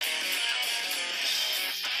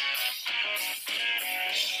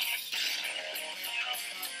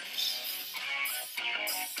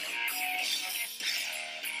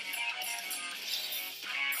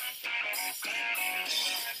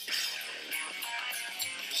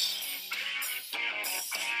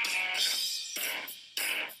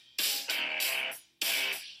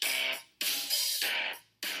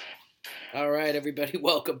All right, everybody,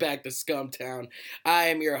 welcome back to Scumtown. I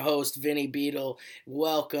am your host, Vinny Beetle.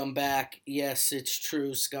 Welcome back. Yes, it's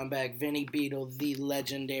true, scumbag. Vinny Beetle, the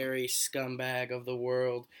legendary scumbag of the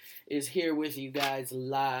world, is here with you guys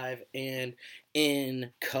live and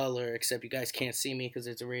in color, except you guys can't see me because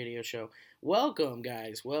it's a radio show. Welcome,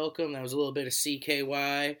 guys. Welcome. That was a little bit of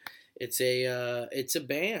CKY. It's a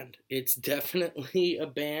band. It's definitely a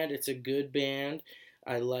band. It's a good band.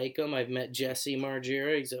 I like him. I've met Jesse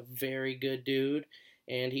Margera. He's a very good dude.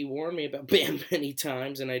 And he warned me about Bam many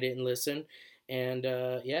times, and I didn't listen. And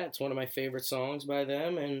yeah, it's one of my favorite songs by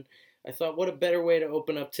them. And I thought, what a better way to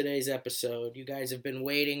open up today's episode. You guys have been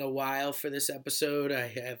waiting a while for this episode. I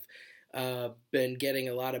have been getting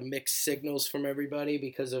a lot of mixed signals from everybody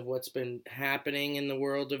because of what's been happening in the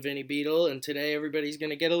world of Vinny Beetle. And today, everybody's going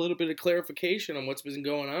to get a little bit of clarification on what's been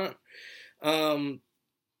going on.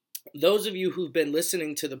 Those of you who've been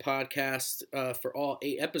listening to the podcast for all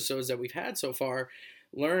 8 episodes that we've had so far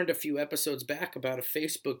learned a few episodes back about a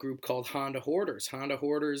Facebook group called Honda Hoarders. Honda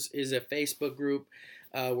Hoarders is a Facebook group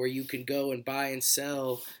where you can go and buy and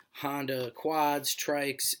sell Honda quads,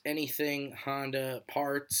 trikes, anything Honda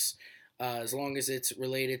parts, as long as it's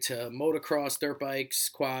related to motocross, dirt bikes,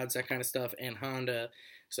 quads, that kind of stuff, and Honda.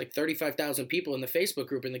 It's like 35,000 people in the Facebook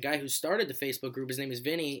group, and the guy who started the Facebook group, his name is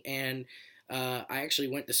Vinny, and I actually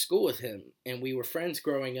went to school with him, and we were friends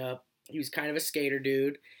growing up. He was kind of a skater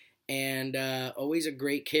dude, and always a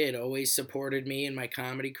great kid. Always supported me in my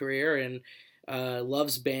comedy career, and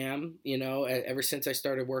loves Bam. You know, ever since I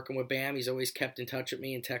started working with Bam, he's always kept in touch with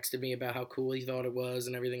me and texted me about how cool he thought it was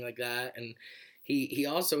and everything like that. And he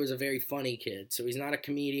also is a very funny kid. So he's not a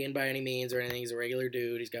comedian by any means or anything. He's a regular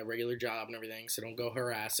dude. He's got a regular job and everything. So don't go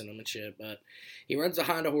harassing him and shit. But he runs the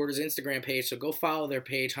Honda Hoarders Instagram page. So go follow their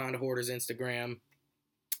page, Honda Hoarders Instagram.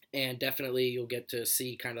 And definitely you'll get to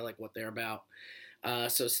see kind of like what they're about.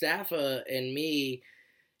 So Staffa and me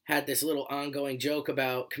had this little ongoing joke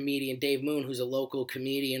about comedian Dave Moon, who's a local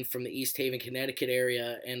comedian from the East Haven, Connecticut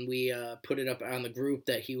area, and we put it up on the group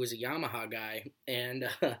that he was a Yamaha guy. And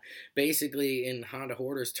basically, in Honda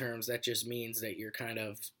Hoarders terms, that just means that you're kind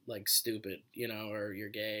of like stupid, you know, or you're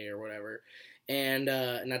gay or whatever. And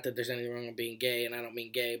not that there's anything wrong with being gay, and I don't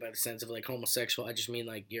mean gay by the sense of like homosexual. I just mean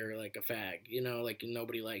like you're like a fag, you know, like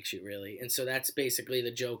nobody likes you really. And so that's basically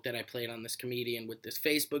the joke that I played on this comedian with this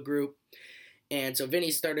Facebook group. And so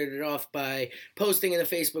Vinny started it off by posting in the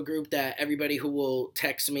Facebook group that everybody who will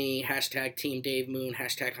text me, hashtag Team Dave Moon,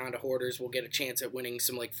 hashtag Honda Hoarders, will get a chance at winning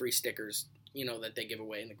some like free stickers, you know, that they give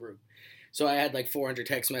away in the group. So I had like 400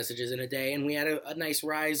 text messages in a day, and we had a nice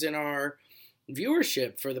rise in our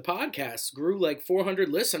viewership for the podcast. Grew like 400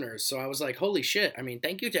 listeners. So I was like, holy shit. I mean,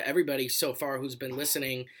 thank you to everybody so far who's been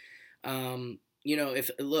listening. You know,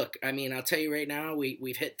 I'll tell you right now,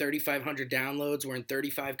 we've hit 3,500 downloads. We're in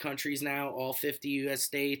 35 countries now, all 50 U.S.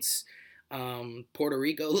 states. Puerto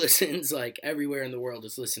Rico listens, like everywhere in the world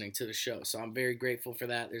is listening to the show. So I'm very grateful for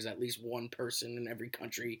that. There's at least one person in every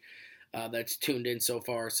country that's tuned in so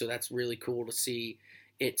far. So that's really cool to see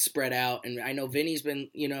it spread out. And I know Vinny's been,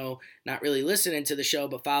 you know, not really listening to the show,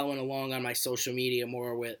 but following along on my social media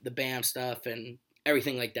more with the BAM stuff and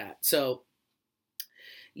everything like that. So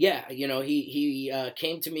yeah, you know, he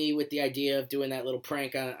came to me with the idea of doing that little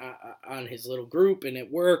prank on his little group, and it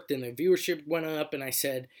worked, and the viewership went up. And I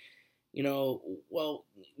said, you know, well,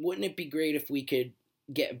 wouldn't it be great if we could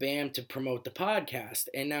get Bam to promote the podcast?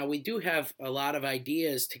 And now we do have a lot of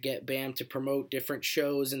ideas to get Bam to promote different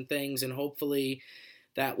shows and things, and hopefully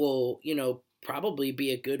that will, you know, probably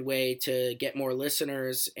be a good way to get more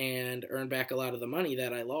listeners and earn back a lot of the money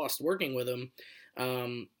that I lost working with him.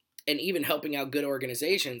 And even helping out good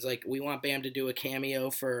organizations. Like, we want Bam to do a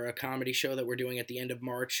cameo for a comedy show that we're doing at the end of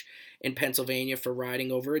March in Pennsylvania for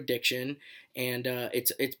Riding Over Addiction. And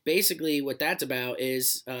it's basically what that's about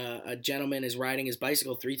is a gentleman is riding his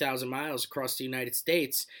bicycle 3,000 miles across the United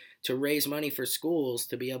States to raise money for schools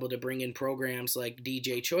to be able to bring in programs like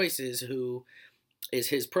DJ Choices, who is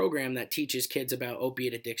his program that teaches kids about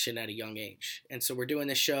opiate addiction at a young age. And so we're doing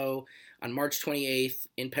this show on March 28th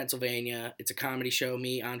in Pennsylvania. It's a comedy show.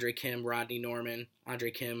 Me, Andre Kim, Rodney Norman,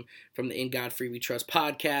 Andre Kim from the In God Free We Trust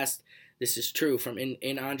podcast. This is true. From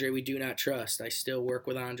In Andre We Do Not Trust. I still work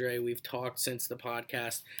with Andre. We've talked since the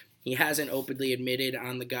podcast. He hasn't openly admitted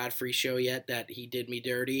on the Godfrey show yet that he did me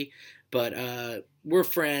dirty, but we're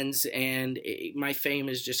friends, and my fame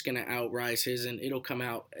is just going to outrise his, and it'll come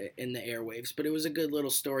out in the airwaves. But it was a good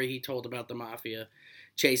little story he told about the mafia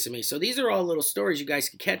chasing me. So these are all little stories you guys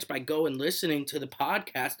can catch by going listening to the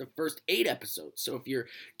podcast, the first 8 episodes. So if you're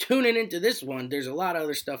tuning into this one, there's a lot of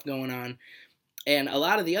other stuff going on. And a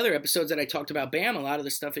lot of the other episodes that I talked about Bam, a lot of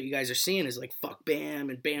the stuff that you guys are seeing is like, fuck Bam,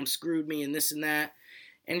 and Bam screwed me, and this and that.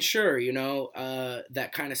 And sure,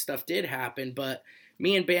 that kind of stuff did happen, but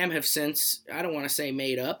me and Bam have since, I don't want to say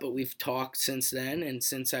made up, but we've talked since then. And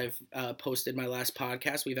since I've posted my last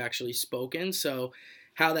podcast, we've actually spoken. So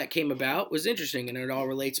how that came about was interesting, and it all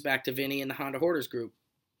relates back to Vinny and the Honda Hoarders group.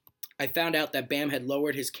 I found out that Bam had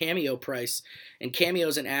lowered his Cameo price, and Cameo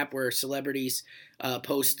is an app where celebrities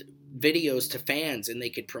post videos to fans, and they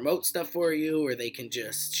could promote stuff for you, or they can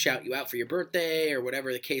just shout you out for your birthday, or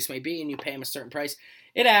whatever the case may be, and you pay them a certain price.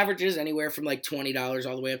 It averages anywhere from like $20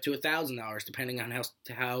 all the way up to $1,000, depending on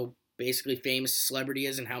how basically famous a celebrity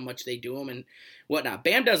is and how much they do them and whatnot.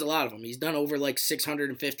 Bam does a lot of them. He's done over like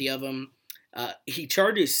 650 of them. He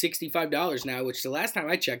charges $65 now, which the last time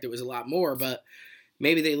I checked, it was a lot more, but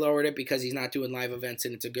maybe they lowered it because he's not doing live events,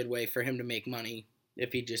 and it's a good way for him to make money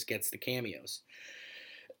if he just gets the cameos.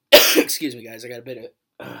 Excuse me, guys. I got a bit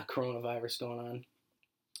of coronavirus going on.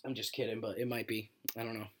 I'm just kidding, but it might be. I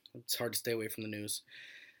don't know. It's hard to stay away from the news.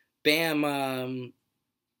 Bam,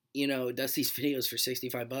 does these videos for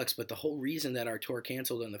 $65, but the whole reason that our tour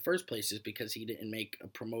canceled in the first place is because he didn't make a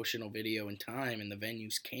promotional video in time, and the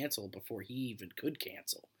venues canceled before he even could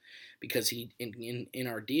cancel. Because he in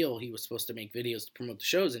our deal, he was supposed to make videos to promote the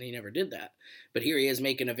shows, and he never did that. But here he is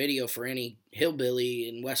making a video for any hillbilly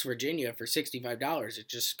in West Virginia for $65. It's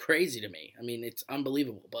just crazy to me. I mean, it's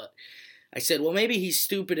unbelievable. But I said, well, maybe he's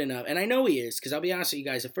stupid enough. And I know he is, because I'll be honest with you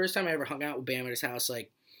guys, the first time I ever hung out with Bam at his house, like,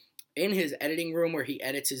 in his editing room where he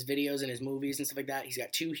edits his videos and his movies and stuff like that, he's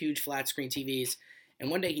got 2 huge flat screen TVs. And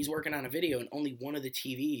one day he's working on a video, and only one of the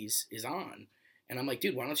TVs is on. And I'm like,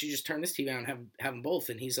 dude, why don't you just turn this TV on and have them both?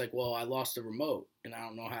 And he's like, well, I lost the remote, and I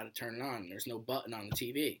don't know how to turn it on. There's no button on the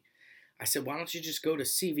TV. I said, why don't you just go to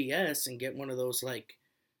CVS and get one of those, like,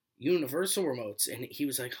 universal remotes? And he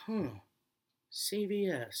was like,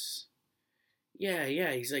 CVS. Yeah.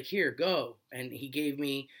 He's like, here, go. And he gave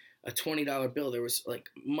me a $20 bill. There was, like,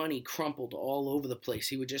 money crumpled all over the place.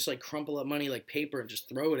 He would just, like, crumple up money like paper and just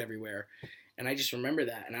throw it everywhere. And I just remember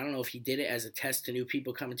that. And I don't know if he did it as a test to new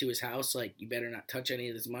people coming to his house, like, you better not touch any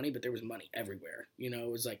of this money, but there was money everywhere.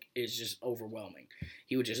 It was like, it's just overwhelming.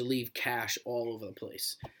 He would just leave cash all over the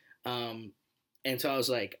place. And so I was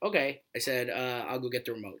like, okay. I said, I'll go get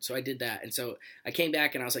the remote. So I did that. And so I came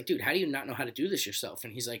back and I was like, dude, how do you not know how to do this yourself?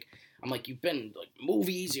 And he's like, I'm like, you've been in, like,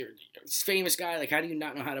 movies, you're this famous guy. Like, how do you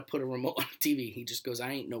not know how to put a remote on TV? He just goes,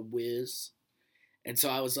 I ain't no whiz. And so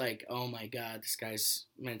I was like, oh my God, this guy's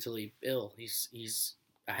mentally ill. He's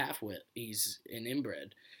a half-wit. He's an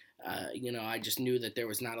inbred. I just knew that there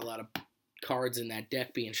was not a lot of cards in that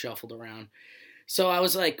deck being shuffled around. So I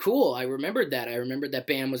was like, cool. I remembered that. I remembered that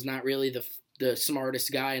Bam was not really the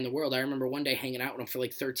smartest guy in the world. I remember one day hanging out with him for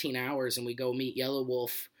like 13 hours, and we go meet Yellow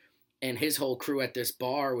Wolf and his whole crew at this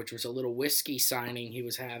bar, which was a little whiskey signing he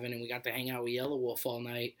was having, and we got to hang out with Yellow Wolf all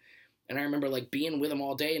night. And I remember, like, being with him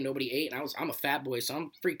all day and nobody ate. And I'm a fat boy, so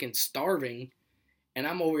I'm freaking starving. And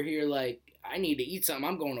I'm over here, like, I need to eat something.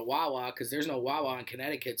 I'm going to Wawa because there's no Wawa in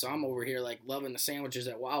Connecticut. So I'm over here, like, loving the sandwiches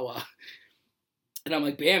at Wawa. And I'm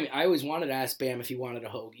like, Bam, I always wanted to ask Bam if he wanted a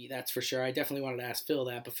hoagie. That's for sure. I definitely wanted to ask Phil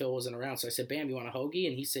that, but Phil wasn't around. So I said, Bam, you want a hoagie?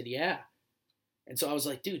 And he said, yeah. And so I was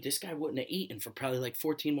like, dude, this guy wouldn't have eaten for probably like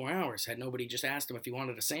 14 more hours had nobody just asked him if he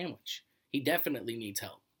wanted a sandwich. He definitely needs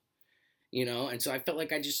help. And so I felt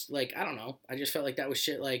like I don't know. I just felt like that was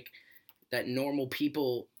shit like that normal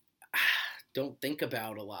people don't think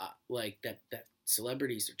about a lot. Like that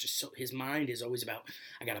celebrities are just so, his mind is always about,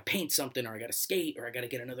 I got to paint something, or I got to skate, or I got to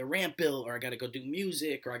get another ramp bill, or I got to go do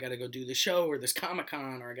music, or I got to go do the show or this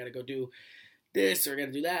Comic-Con, or I got to go do this, or I got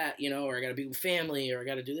to do that, or I got to be with family, or I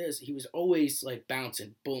got to do this. He was always like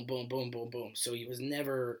bouncing, boom, boom, boom, boom, boom. So he was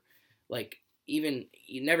never like, you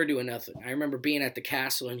never doing nothing. I remember being at the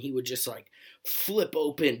castle and he would just like flip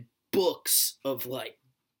open books of like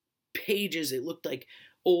pages. It looked like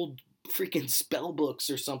old freaking spell books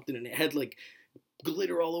or something, and it had like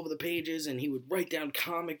glitter all over the pages, and he would write down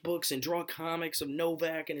comic books and draw comics of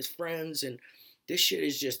Novak and his friends, and this shit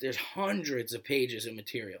is just, there's hundreds of pages of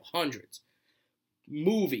material, hundreds.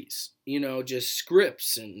 Movies, just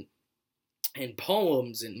scripts and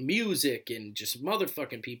poems and music and just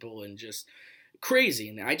motherfucking people and just crazy.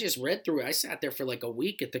 And I just read through it. I sat there for like a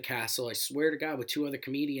week at the castle, I swear to God, with 2 other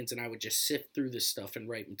comedians, and I would just sift through this stuff and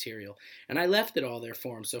write material. And I left it all there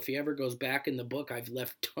for him. So if he ever goes back in the book, I've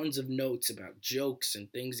left tons of notes about jokes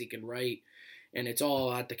and things he can write. And it's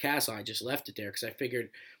all at the castle. I just left it there because I figured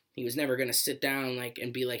he was never going to sit down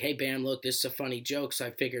and be like, hey, Bam, look, this is a funny joke. So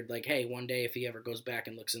I figured, like, hey, one day if he ever goes back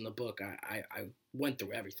and looks in the book, I went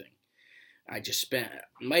through everything. I just spent,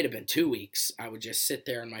 might have been 2 weeks. I would just sit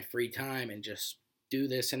there in my free time and just do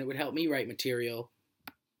this, and it would help me write material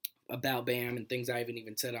about Bam and things I haven't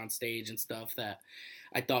even said on stage and stuff that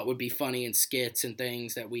I thought would be funny, and skits and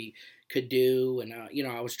things that we could do. And,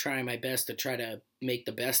 I was trying my best to try to make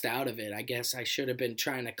the best out of it. I guess I should have been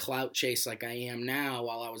trying to clout chase like I am now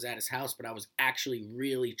while I was at his house, but I was actually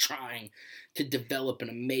really trying to develop an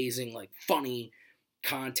amazing, like, funny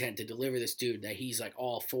content to deliver this dude that he's like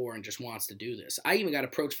all for and just wants to do this. I even got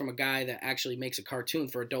approached from a guy that actually makes a cartoon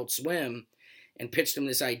for Adult Swim and pitched him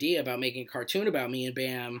this idea about making a cartoon about me and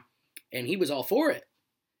Bam, and he was all for it.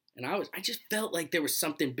 And I just felt like there was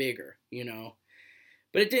something bigger,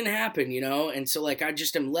 but it didn't happen, and so like I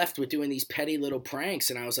just am left with doing these petty little pranks.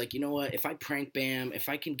 And I was like, you know what, if I prank Bam, if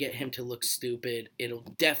I can get him to look stupid, it'll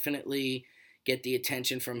definitely get the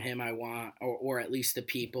attention from him I want, or at least the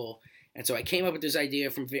people. And so I came up with this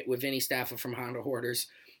idea with Vinny Staffa from Honda Hoarders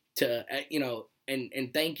to,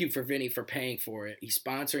 and thank you for Vinny for paying for it. He's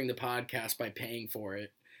sponsoring the podcast by paying for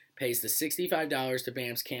it. Pays the $65 to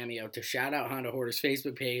Bam's Cameo to shout out Honda Hoarders'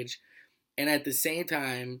 Facebook page. And at the same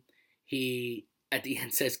time, he, at the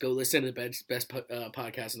end, says, go listen to the best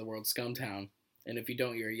podcast in the world, Scumtown. And if you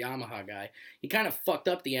don't, you're a Yamaha guy. He kind of fucked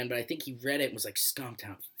up the end, but I think he read it and was like,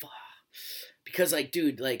 Scumtown, fuck. Because, like,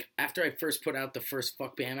 dude, like, after I first put out the first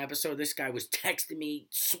Fuck Bam episode, this guy was texting me,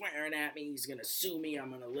 swearing at me, he's gonna sue me,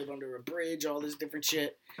 I'm gonna live under a bridge, all this different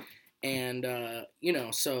shit. And,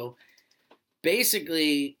 so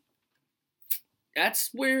basically, that's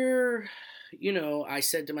where, I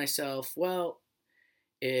said to myself, well,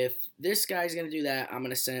 if this guy's gonna do that, I'm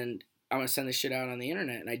gonna send this shit out on the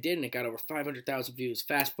internet. And I did, and it got over 500,000 views.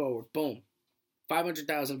 Fast forward, boom,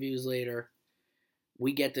 500,000 views later.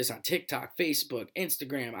 We get this on TikTok, Facebook,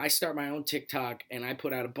 Instagram. I start my own TikTok, and I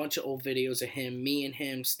put out a bunch of old videos of him, me and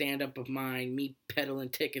him, stand-up of mine, me peddling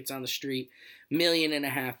tickets on the street. 1.5 million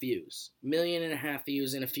views. 1.5 million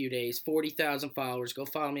views in a few days. 40,000 followers. Go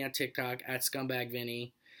follow me on TikTok, at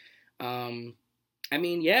ScumbagVinny. I'm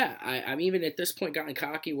even at this point gotten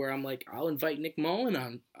cocky where I'm like, I'll invite Nick Mullen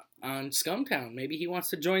on Scumtown. Maybe he wants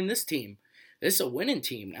to join this team. This is a winning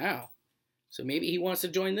team now. So maybe he wants to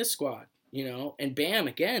join this squad. And Bam,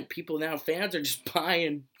 again, fans are just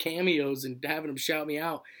buying cameos and having them shout me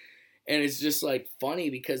out. And it's just, like, funny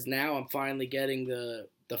because now I'm finally getting the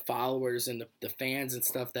followers and the fans and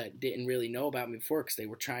stuff that didn't really know about me before because they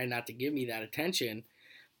were trying not to give me that attention.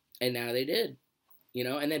 And now they did,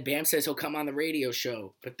 And then Bam says he'll come on the radio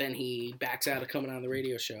show, but then he backs out of coming on the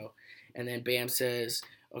radio show. And then Bam says,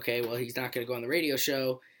 okay, well, he's not going to go on the radio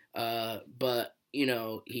show, but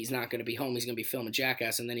he's not going to be home. He's going to be filming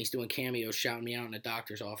Jackass, and then he's doing cameos shouting me out in the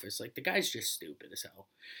doctor's office. Like, the guy's just stupid as hell.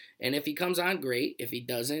 And if he comes on, great. If he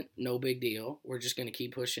doesn't, no big deal. We're just going to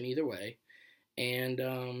keep pushing either way.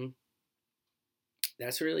 And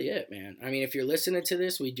that's really it, man. I mean, if you're listening to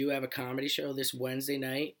this, we do have a comedy show this Wednesday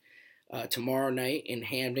night, tomorrow night in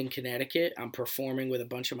Hamden, Connecticut. I'm performing with a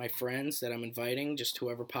bunch of my friends that I'm inviting, just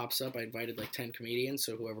whoever pops up. I invited like 10 comedians,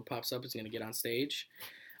 so whoever pops up is going to get on stage.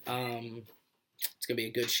 It's going to be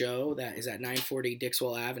a good show. That is at 940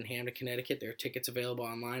 Dixwell Ave in Hamden, Connecticut. There are tickets available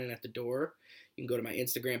online and at the door. You can go to my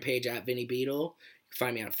Instagram page at Vinny Beetle. You can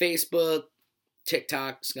find me on Facebook,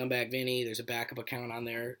 TikTok, Scumbag Vinny. There's a backup account on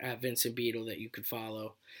there at Vincent Beetle that you could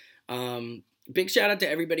follow. Big shout out to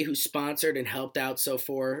everybody who sponsored and helped out so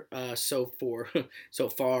far with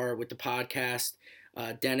the podcast.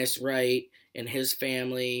 Dennis Wright and his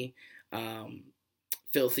family,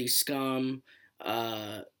 Filthy Scum,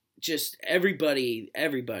 just everybody.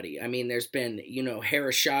 I mean, there's been,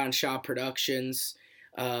 Harris Shaw and Shaw Productions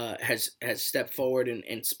has stepped forward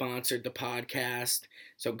and sponsored the podcast.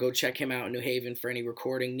 So go check him out in New Haven for any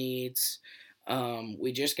recording needs.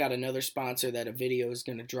 We just got another sponsor that a video is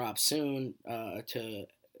going to drop soon to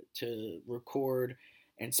record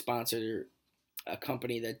and sponsor a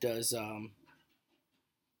company that does,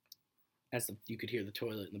 you could hear the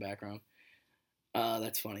toilet in the background.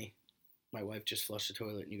 That's funny. My wife just flushed the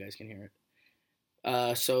toilet and you guys can hear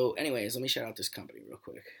it. So anyways, let me shout out this company real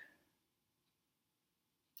quick.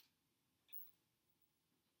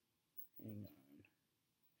 Hang on.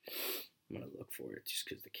 I'm going to look for it just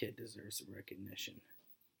because the kid deserves some recognition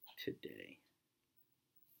today.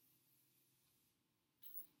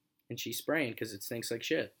 And she's spraying because it stinks like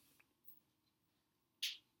shit.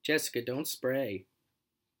 Jessica, don't spray.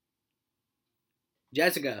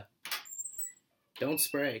 Jessica, don't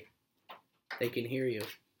spray. They can hear you.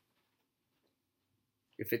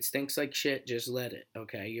 If it stinks like shit, just let it,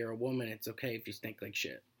 okay? You're a woman. It's okay if you stink like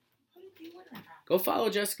shit. Go follow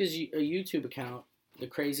Jessica's YouTube account, The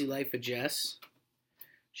Crazy Life of Jess.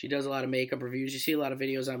 She does a lot of makeup reviews. You see a lot of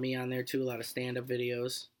videos on me on there too, a lot of stand-up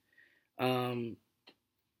videos.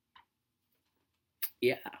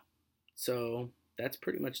 Yeah, so that's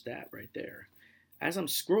pretty much that right there. As I'm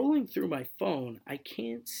scrolling through my phone, I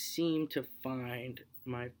can't seem to find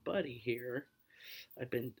my buddy here. I've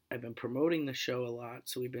been promoting the show a lot,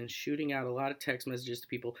 so we've been shooting out a lot of text messages to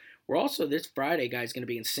people. We're also this Friday, guys, going to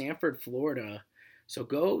be in Sanford, Florida. So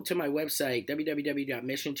go to my website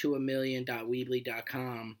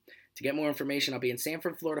www.missiontoamillion.weebly.com to get more information. I'll be in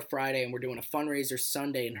Sanford, Florida Friday, and we're doing a fundraiser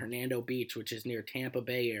Sunday in Hernando Beach, which is near Tampa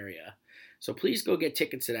Bay area. So please go get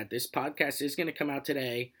tickets to that. This podcast is going to come out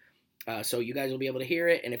today, so you guys will be able to hear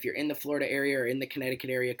it. And if you're in the Florida area or in the Connecticut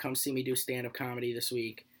area, come see me do stand-up comedy this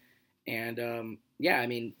week. And, yeah, I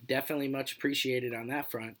mean, definitely much appreciated on that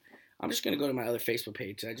front. I'm just going to go to my other Facebook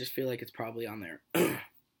page. I just feel like it's probably on there.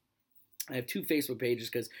 I have 2 Facebook pages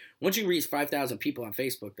because once you reach 5,000 people on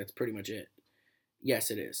Facebook, that's pretty much it. Yes,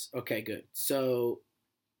 it is. Okay, good. So,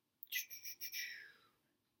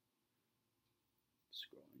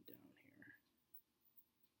 scrolling down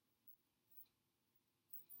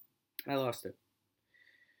here. I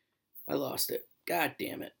lost it. God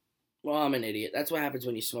damn it. Well, I'm an idiot. That's what happens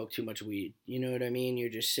when you smoke too much weed. You know what I mean? You're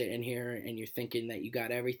just sitting here and you're thinking that you got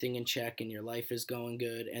everything in check and your life is going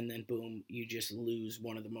good, and then boom, you just lose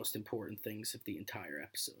one of the most important things of the entire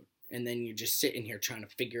episode. And then you're just sitting here trying to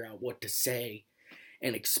figure out what to say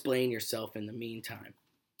and explain yourself in the meantime.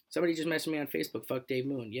 Somebody just messaged me on Facebook, fuck Dave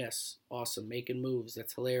Moon. Yes, awesome, making moves.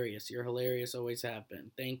 That's hilarious. You're hilarious, always have been.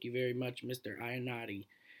 Thank you very much, Mr. Ionati.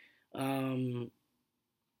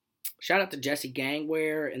 Shout out to Jesse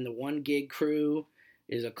Gangwear and the One Gig Crew.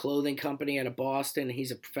 Is a clothing company out of Boston. He's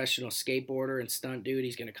a professional skateboarder and stunt dude.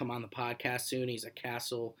 He's going to come on the podcast soon. He's a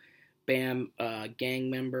Castle BAM gang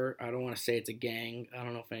member. I don't want to say it's a gang. I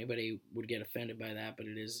don't know if anybody would get offended by that, but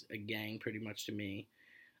it is a gang pretty much to me.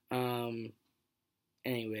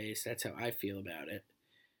 Anyways, that's how I feel about it.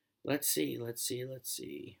 Let's see.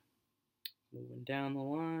 Moving down the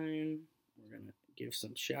line. We're going to give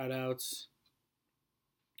some shout outs.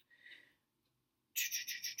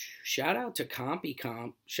 Shout out to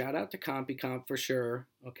CompuComp. Shout out to CompuComp for sure.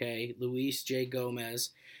 Okay, Luis J.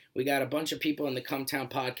 Gomez. We got a bunch of people in the Cumtown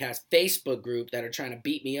Podcast Facebook group that are trying to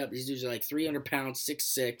beat me up. These dudes are like 300 pounds,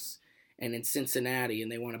 6'6", and in Cincinnati, and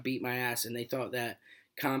they want to beat my ass. And they thought that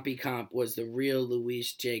CompuComp was the real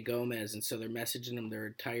Luis J. Gomez, and so they're messaging him their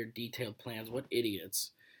entire detailed plans. What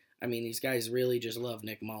idiots. I mean, these guys really just love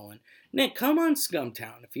Nick Mullen. Nick, come on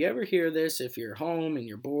Scumtown. If you ever hear this, if you're home and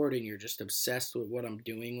you're bored and you're just obsessed with what I'm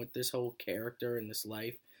doing with this whole character and this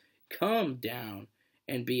life, come down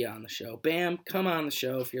and be on the show. Bam, come on the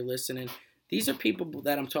show if you're listening. These are people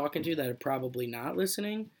that I'm talking to that are probably not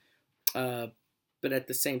listening, but at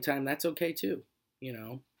the same time, that's okay too. You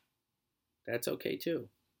know, that's okay too.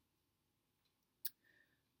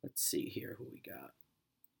 Let's see here who we got.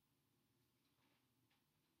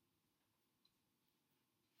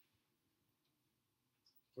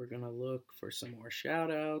 We're going to look for some more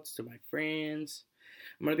shout-outs to my friends.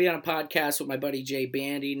 I'm going to be on a podcast with my buddy Jay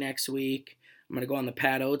Bandy next week. I'm going to go on the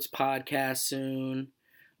Pat Oates podcast soon.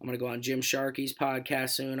 I'm going to go on Jim Sharkey's podcast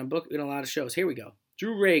soon. I'm booking a lot of shows. Here we go.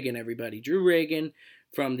 Drew Reagan, everybody. Drew Reagan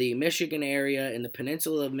from the Michigan area in the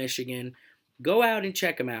peninsula of Michigan. Go out and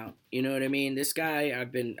check him out. You know what I mean? This guy,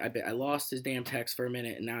 I lost his damn text for a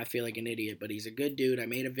minute, and now I feel like an idiot, but he's a good dude. I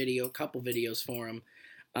made a couple videos for him.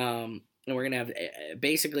 And we're going to have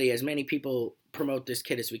basically as many people promote this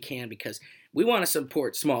kid as we can because we want to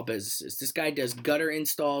support small businesses. This guy does gutter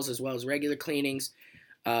installs as well as regular cleanings.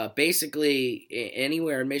 Basically,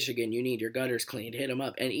 anywhere in Michigan you need your gutters cleaned, hit him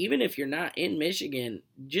up. And even if you're not in Michigan,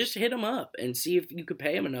 just hit him up and see if you could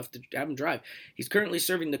pay him enough to have him drive. He's currently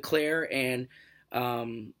serving the Clare and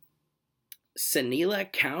Sonoma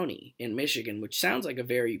County in Michigan, which sounds like a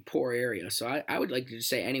very poor area. So I would like to just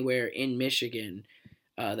say anywhere in Michigan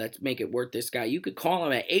that make it worth this guy. You could call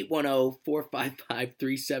him at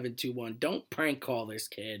 810-455-3721. Don't prank call this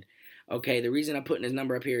kid. Okay, the reason I'm putting his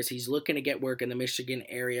number up here is he's looking to get work in the Michigan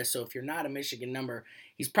area. So if you're not a Michigan number,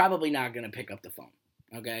 he's probably not going to pick up the phone.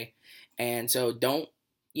 Okay, and so don't,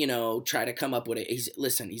 try to come up with it. He's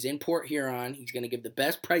in Port Huron. He's going to give the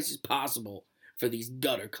best prices possible for these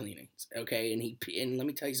gutter cleanings. Okay, and let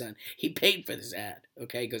me tell you something. He paid for this ad.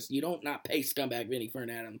 Okay, because you don't not pay Scumbag Vinny for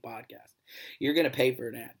an ad on the podcast. You're going to pay for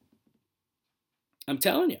an ad. I'm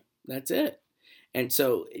telling you. That's it. And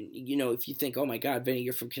so, if you think, oh my God, Vinny,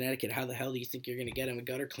 you're from Connecticut. How the hell do you think you're going to get him a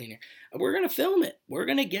gutter cleaner? We're going to film it. We're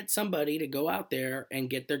going to get somebody to go out there and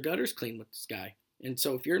get their gutters cleaned with this guy. And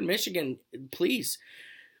so if you're in Michigan, please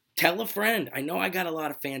Tell a friend. I know I got a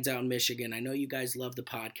lot of fans out in Michigan. I know you guys love the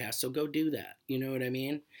podcast, so go do that. You know what I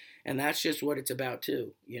mean? And that's just what it's about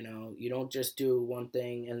too. You know, you don't just do one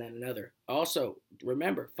thing and then another. Also,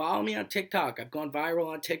 remember, follow me on TikTok. I've gone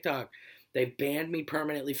viral on TikTok. They've banned me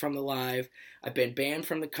permanently from the live. I've been banned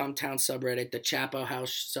from the Cumtown subreddit, the Chapo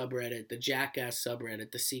House subreddit, the Jackass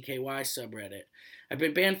subreddit, the CKY subreddit. I've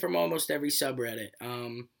been banned from almost every subreddit.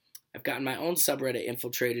 I've gotten my own subreddit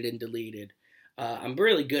infiltrated and deleted. I'm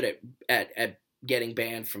really good at getting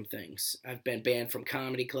banned from things. I've been banned from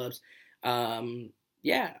comedy clubs.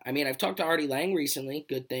 Yeah, I mean, I've talked to Artie Lang recently.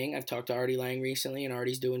 Good thing. I've talked to Artie Lang recently, and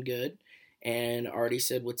Artie's doing good. And Artie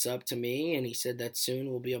said what's up to me, and he said that soon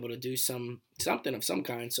we'll be able to do something of some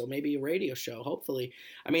kind. So maybe a radio show, hopefully.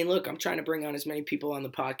 I mean, look, I'm trying to bring on as many people on the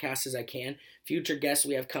podcast as I can. Future guests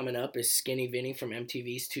we have coming up is Skinny Vinny from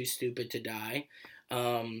MTV's Too Stupid to Die.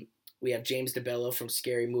 We have James DeBello from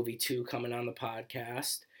Scary Movie 2 coming on the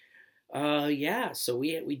podcast. Yeah, so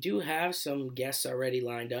we do have some guests already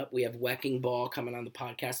lined up. We have Wecking Ball coming on the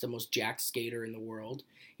podcast, the most jacked skater in the world.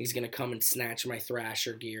 He's going to come and snatch my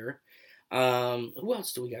Thrasher gear. Who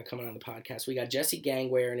else do we got coming on the podcast? We got Jesse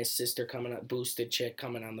Gangware and his sister coming up, Boosted Chick,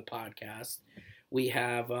 coming on the podcast. We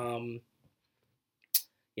have,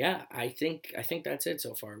 yeah, I think that's it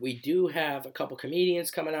so far. We do have a couple comedians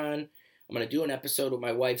coming on. I'm going to do an episode with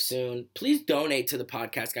my wife soon. Please donate to the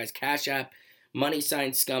podcast, guys. Cash App,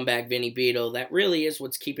 #scumbag Vinny Beetle. That really is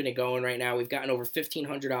what's keeping it going right now. We've gotten over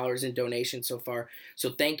 $1,500 in donations so far.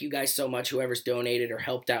 So thank you guys so much, whoever's donated or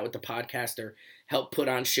helped out with the podcast or helped put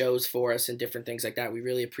on shows for us and different things like that. We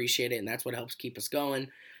really appreciate it, and that's what helps keep us going.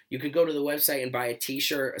 You could go to the website and buy a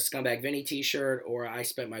t-shirt, a Scumbag Vinny t-shirt, or I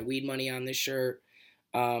spent my weed money on this shirt.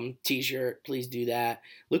 T-shirt, please do that.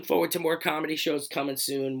 Look forward to more comedy shows coming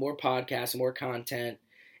soon, more podcasts, more content.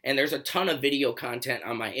 And there's a ton of video content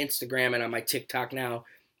on my Instagram and on my TikTok now.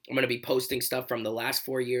 I'm going to be posting stuff from the last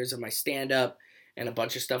 4 years of my stand-up and a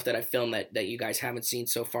bunch of stuff that I filmed that you guys haven't seen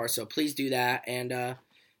so far. So please do that. And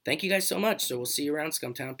thank you guys so much. So we'll see you around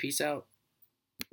Scumtown. Peace out.